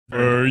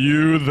Were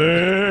you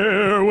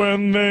there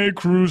when they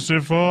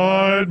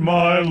crucified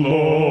my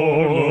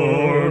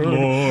Lord?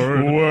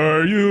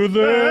 Were you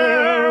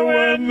there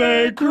when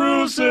they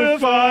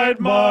crucified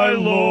my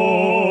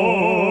Lord?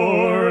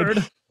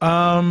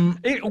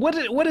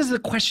 What is the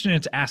question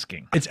it's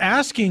asking? It's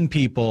asking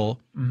people,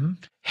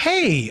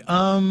 hey,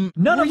 none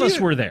of us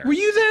were there. Were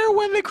you there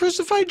when they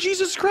crucified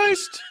Jesus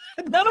Christ?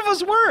 None of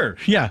us were.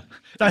 Yeah.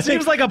 That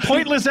seems like a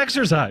pointless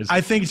exercise.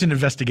 I think it's an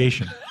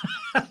investigation.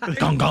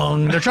 Gong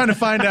gong. They're trying to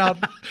find out.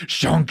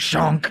 Shonk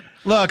shonk.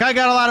 Look, I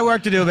got a lot of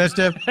work to do,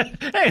 mister.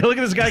 Hey, look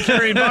at this guy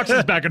carrying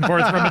boxes back and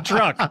forth from a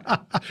truck.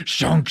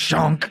 Shonk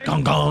shonk.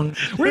 Gong gong.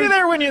 Were you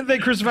there when they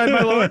crucified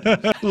my Lord?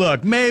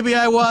 Look, maybe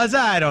I was.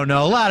 I don't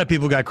know. A lot of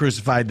people got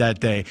crucified that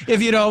day.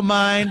 If you don't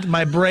mind,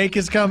 my break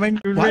is coming.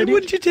 Why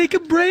wouldn't you take a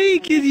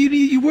break?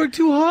 You work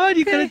too hard.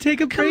 You gotta take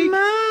a break. Come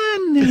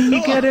on,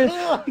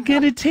 you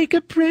gotta take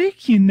a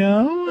break. You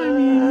know. I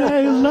mean,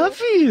 I love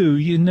you.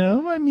 You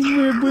know. I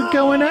mean, we're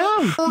going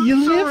out.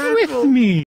 You live with me.